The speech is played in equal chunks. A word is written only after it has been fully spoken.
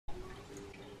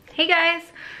Hey guys,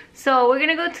 so we're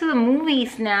gonna go to the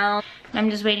movies now.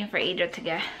 I'm just waiting for Adria to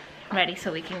get ready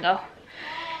so we can go.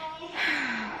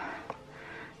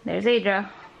 There's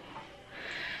Adria.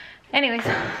 Anyways,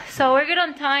 so we're good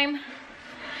on time,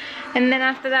 and then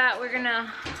after that we're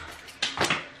gonna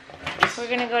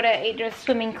go to Adria's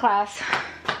swimming class.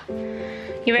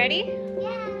 You ready?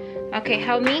 Yeah. Okay,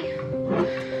 help me.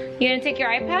 You gonna take your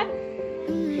iPad?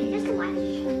 Just watch.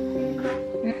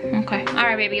 Okay. All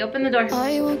right, baby. Open the door.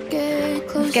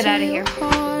 Let's get out of here.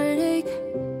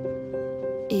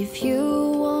 If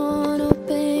you wanna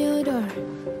open your door.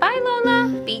 Bye,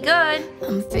 Lola. Be good.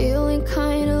 I'm feeling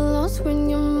kinda lost when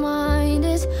your mind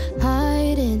is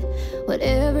hiding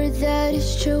whatever that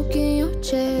is choking your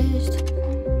chest.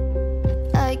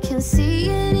 I can see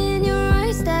it in your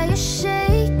eyes that you're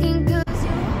shaking.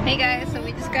 Hey guys, so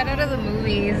we just got out of the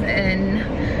movies and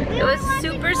it was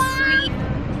super sweet.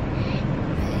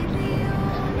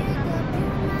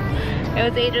 It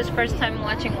was Adria's first time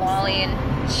watching Wally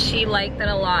and she liked it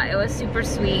a lot. It was super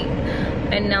sweet.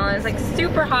 And now it's like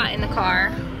super hot in the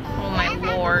car. Oh my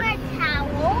lord.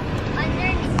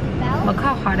 Look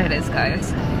how hot it is,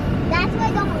 guys. That's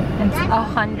why It's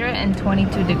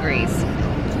 122 degrees.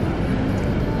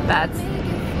 That's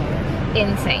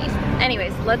insane.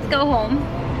 Anyways, let's go home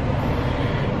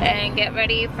and get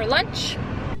ready for lunch.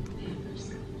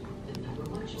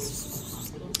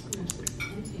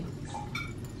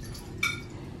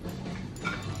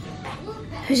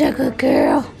 Who's a good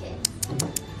girl?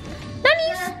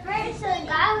 Nannies! First, the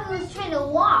guy who was trying to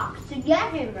walk to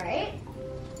get him, right?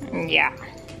 Yeah.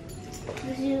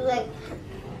 She was like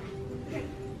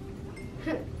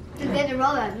to get the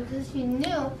robot because she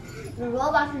knew the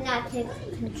robot could not take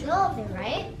control of him,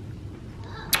 right?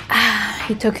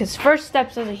 He took his first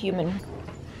steps as a human.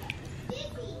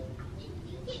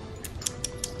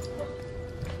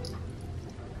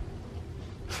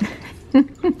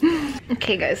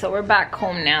 Okay guys, so we're back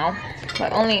home now,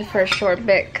 but only for a short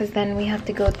bit because then we have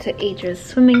to go to Adria's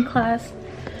swimming class.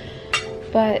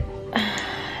 But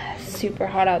super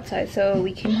hot outside, so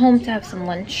we came home to have some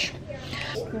lunch.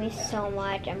 Me so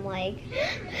much. I'm like,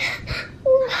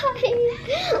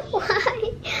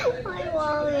 why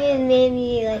Wally? And made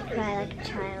me like cry like a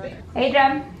child.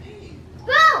 Adria.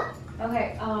 Go!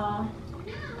 Okay,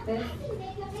 this.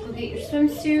 Go get your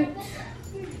swimsuit.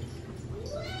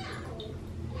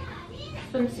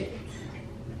 Swimsuit.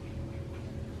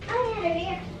 Oh yeah, they're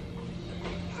here.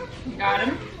 Got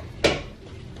him.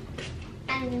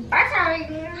 And sorry.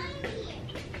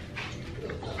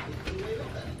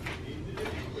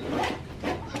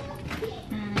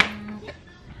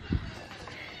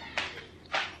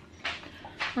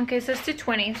 Okay, so it's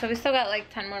 2:20, so we still got like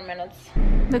 10 more minutes.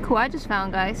 Look who I just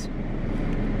found, guys.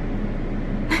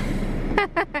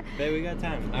 Babe, we got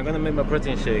time. I'm gonna make my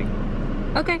protein shake.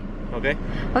 Okay. Okay?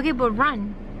 Okay, but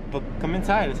run. But come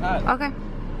inside, it's hot. Okay.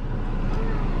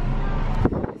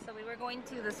 So we were going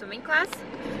to the swimming class,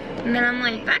 and then I'm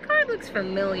like, that card looks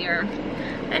familiar.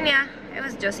 And yeah, it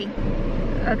was Josi.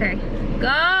 Okay,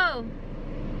 go!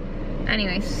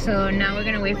 Anyway, so now we're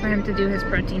gonna wait for him to do his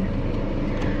protein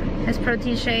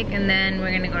shake, and then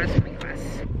we're gonna go to swimming class.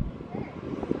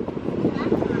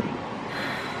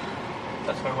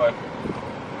 That's my wife.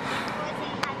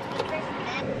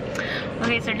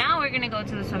 Okay, so now we're gonna go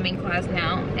to the swimming class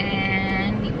now,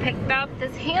 and we picked up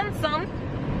this handsome.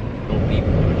 Josi,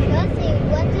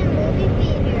 what's a movie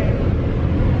theater?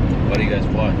 What do you guys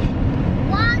watch?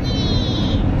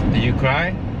 Wally! Did you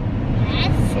cry?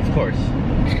 Yes. Of course.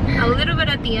 A little bit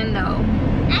at the end though.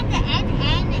 At the end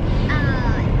and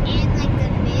in like the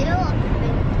middle of the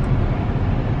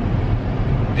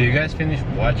movie. Did you guys finish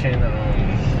watching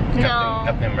No.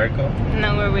 Captain America?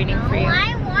 No, we're waiting for you.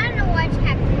 I want to watch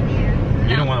Captain America.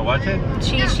 You don't want to watch it?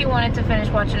 She wanted to finish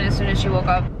watching it as soon as she woke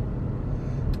up.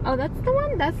 Oh, that's the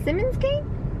one? That's Simmons' game?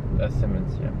 That's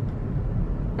Simmons, yeah.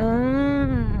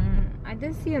 I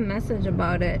did see a message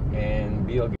about it. And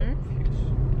Beale Games.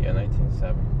 Yeah,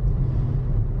 1907.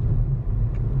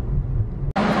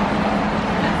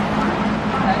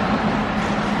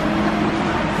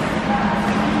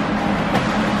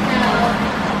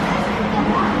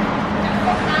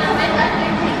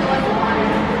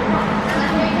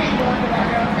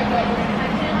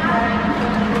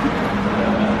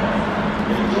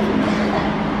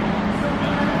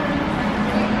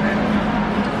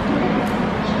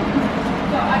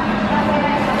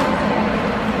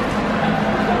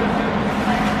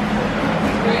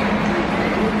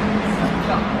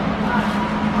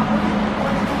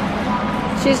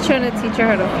 She's trying to teach her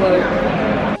how to float.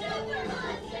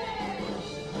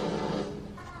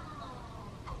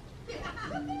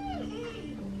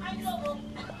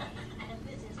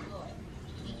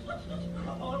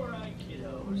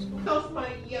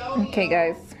 Okay,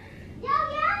 guys.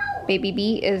 Baby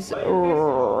B is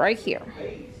right here.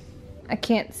 I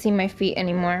can't see my feet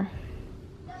anymore.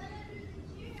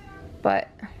 But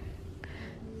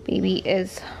baby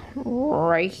is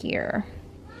right here.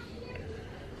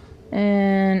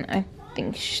 And I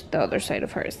think the other side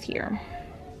of her is here.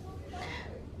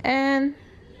 And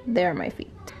there are my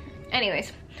feet.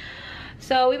 Anyways,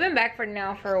 so we've been back for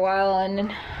a while,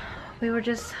 and we were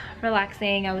just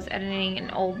relaxing. I was editing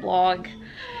an old vlog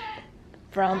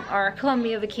from our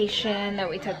Colombia vacation that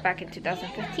we took back in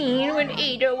 2015 when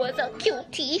Ada was a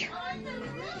cutie.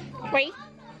 Right?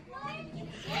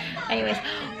 Anyways,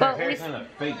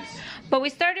 but we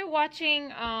started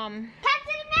watching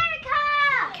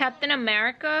Captain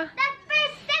America.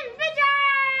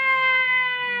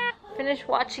 Finish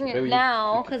watching it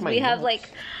now because we have like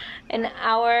an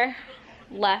hour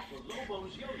left,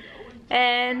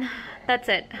 and that's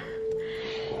it.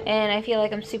 And I feel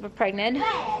like I'm super pregnant.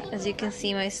 As you can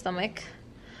see, my stomach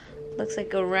looks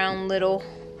like a round little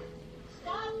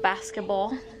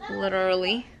basketball,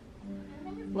 literally.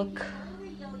 Look.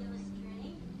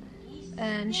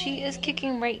 And she is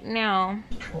kicking right now.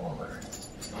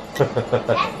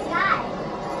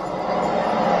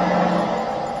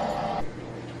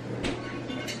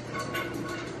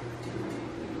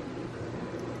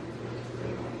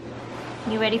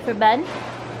 You ready for bed?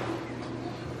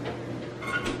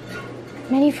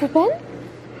 Ready for bed?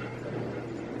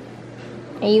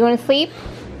 Are you going to sleep?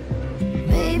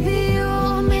 Baby,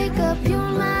 you'll make up your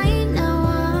mind. Now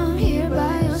I'm here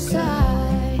by your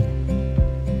side.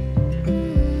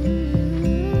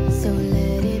 So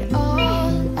let it all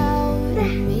out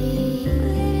of me.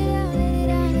 Let it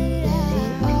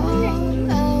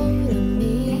all out of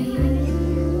me.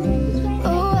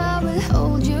 Oh, I will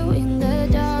hold you in the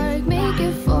dark, make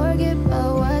you forget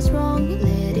about what's wrong.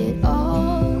 Let it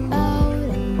all out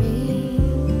of me.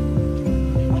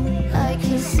 I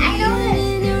can see it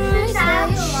in your eyes that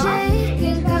you're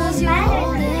shaking 'cause you're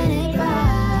holding it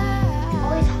back.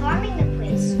 Always harming the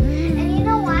place. And you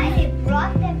know why? They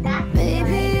brought them back.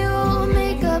 Baby, you'll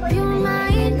make up your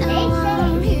mind. Now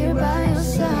I'm here by your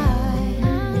side.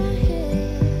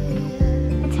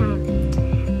 What time?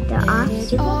 They're off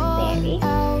to the ferry.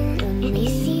 And they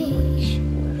see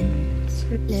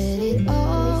Let it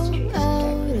all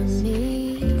out of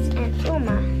me. and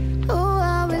Uma. Oh,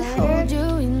 I will hold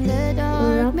you in the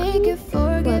dark, make you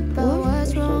forget about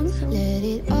what's wrong. Let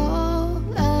it all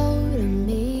out of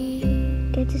me.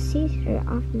 Get to see her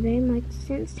often very much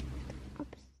since